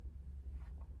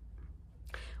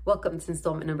Welcome to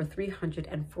installment number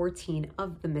 314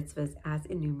 of the mitzvahs as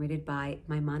enumerated by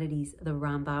Maimonides the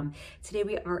Rambam. Today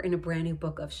we are in a brand new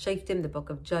book of Shoftim, the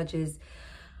book of Judges,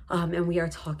 and we are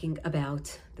talking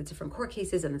about the different court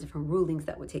cases and the different rulings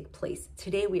that would take place.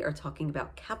 Today we are talking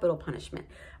about capital punishment.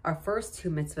 Our first two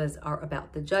mitzvahs are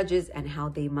about the judges and how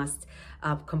they must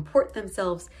comport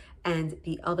themselves, and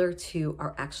the other two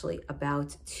are actually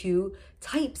about two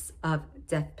types of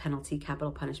death penalty,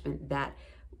 capital punishment that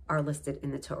are listed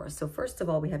in the Torah. So first of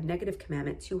all, we have negative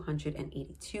commandment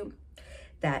 282,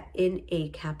 that in a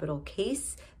capital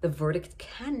case, the verdict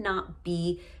cannot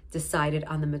be decided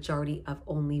on the majority of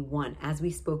only one. As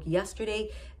we spoke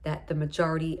yesterday, that the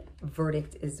majority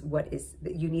verdict is what is,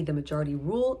 you need the majority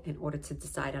rule in order to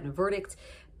decide on a verdict.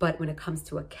 But when it comes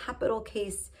to a capital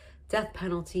case, death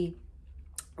penalty,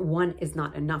 one is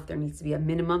not enough. There needs to be a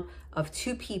minimum of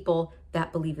two people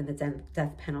that believe in the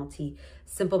death penalty.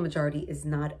 Simple majority is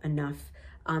not enough.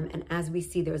 And as we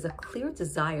see, there's a clear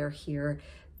desire here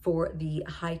for the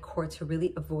high court to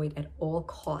really avoid at all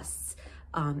costs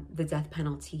the death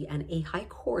penalty. And a high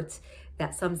court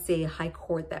that some say a high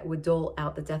court that would dole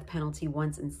out the death penalty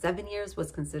once in 7 years was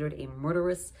considered a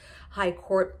murderous high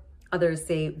court. Others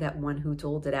say that one who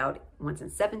doled it out once in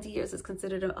 70 years is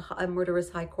considered a murderous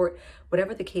high court.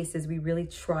 Whatever the case is, we really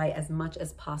try as much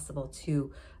as possible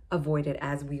to avoid it,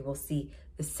 as we will see.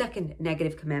 The second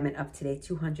negative commandment of today,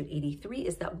 283,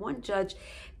 is that one judge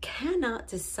cannot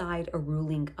decide a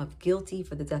ruling of guilty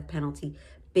for the death penalty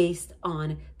based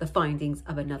on the findings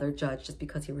of another judge, just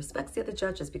because he respects the other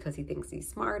judge, just because he thinks he's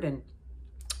smart and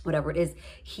whatever it is.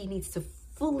 He needs to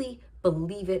fully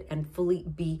believe it and fully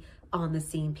be on the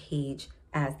same page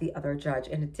as the other judge.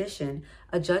 In addition,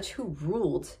 a judge who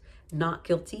ruled not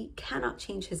guilty cannot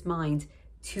change his mind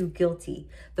to guilty.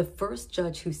 The first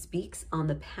judge who speaks on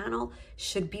the panel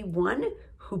should be one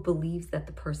who believes that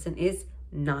the person is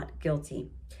not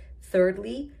guilty.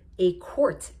 Thirdly, a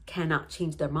court cannot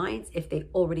change their minds. If they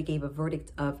already gave a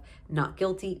verdict of not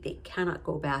guilty, they cannot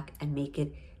go back and make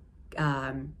it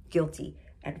guilty.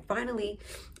 And finally,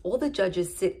 all the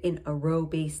judges sit in a row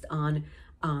based on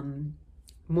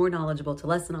more knowledgeable to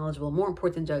less knowledgeable, more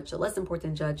important judge to less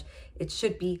important judge. It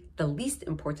should be the least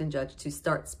important judge to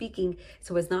start speaking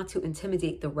so as not to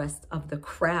intimidate the rest of the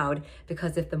crowd,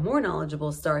 because if the more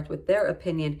knowledgeable start with their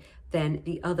opinion, then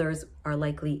the others are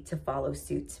likely to follow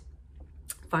suit.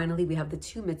 Finally, we have the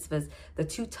two mitzvahs, the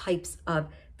two types of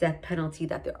death penalty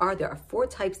that there are. There are four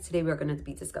types. Today we're going to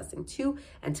be discussing two,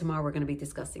 and tomorrow we're going to be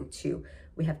discussing two.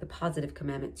 We have the positive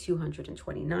commandment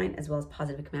 229 as well as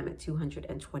positive commandment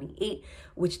 228,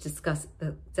 which discuss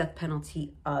the death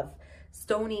penalty of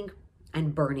stoning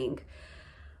and burning.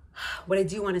 What I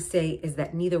do want to say is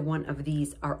that neither one of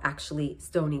these are actually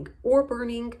stoning or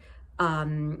burning.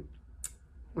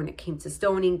 When it came to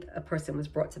stoning, a person was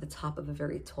brought to the top of a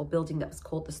very tall building that was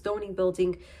called the stoning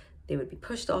building. They would be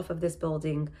pushed off of this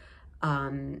building.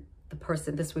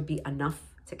 This would be enough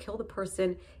to kill the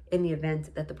person. In the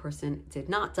event that the person did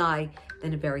not die,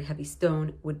 then a very heavy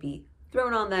stone would be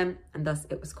thrown on them, and thus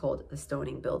it was called the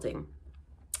stoning building.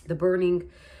 The burning,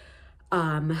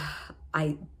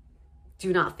 I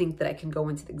do not think that I can go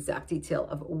into the exact detail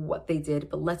of what they did,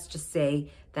 but let's just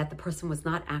say that the person was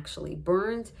not actually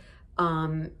burned,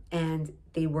 and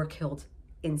they were killed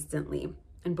instantly.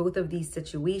 In both of these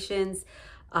situations,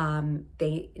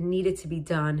 they needed to be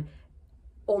done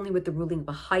only with the ruling of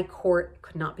a high court,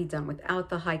 could not be done without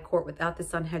the high court, without the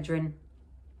Sanhedrin.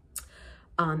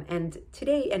 And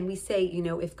we say,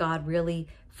 if God really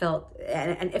felt,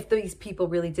 and if these people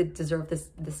really did deserve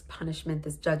this punishment,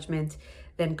 this judgment,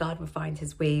 then God would find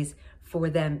his ways for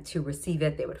them to receive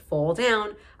it. They would fall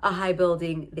down a high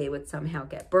building, they would somehow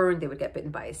get burned, they would get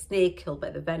bitten by a snake, killed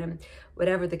by the venom.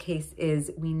 Whatever the case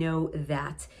is, we know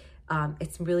that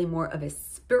it's really more of a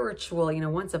spiritual,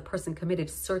 once a person committed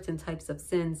certain types of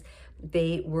sins,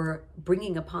 they were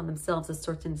bringing upon themselves a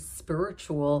certain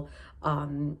spiritual,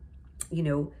 a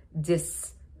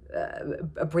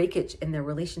breakage in their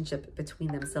relationship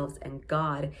between themselves and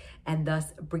God, and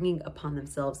thus bringing upon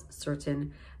themselves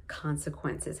certain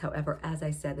consequences. However, as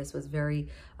I said, this was very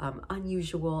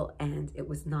unusual, and it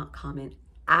was not common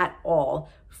at all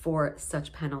for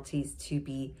such penalties to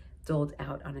be doled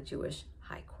out on a Jewish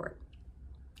high court.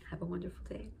 Have a wonderful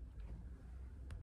day.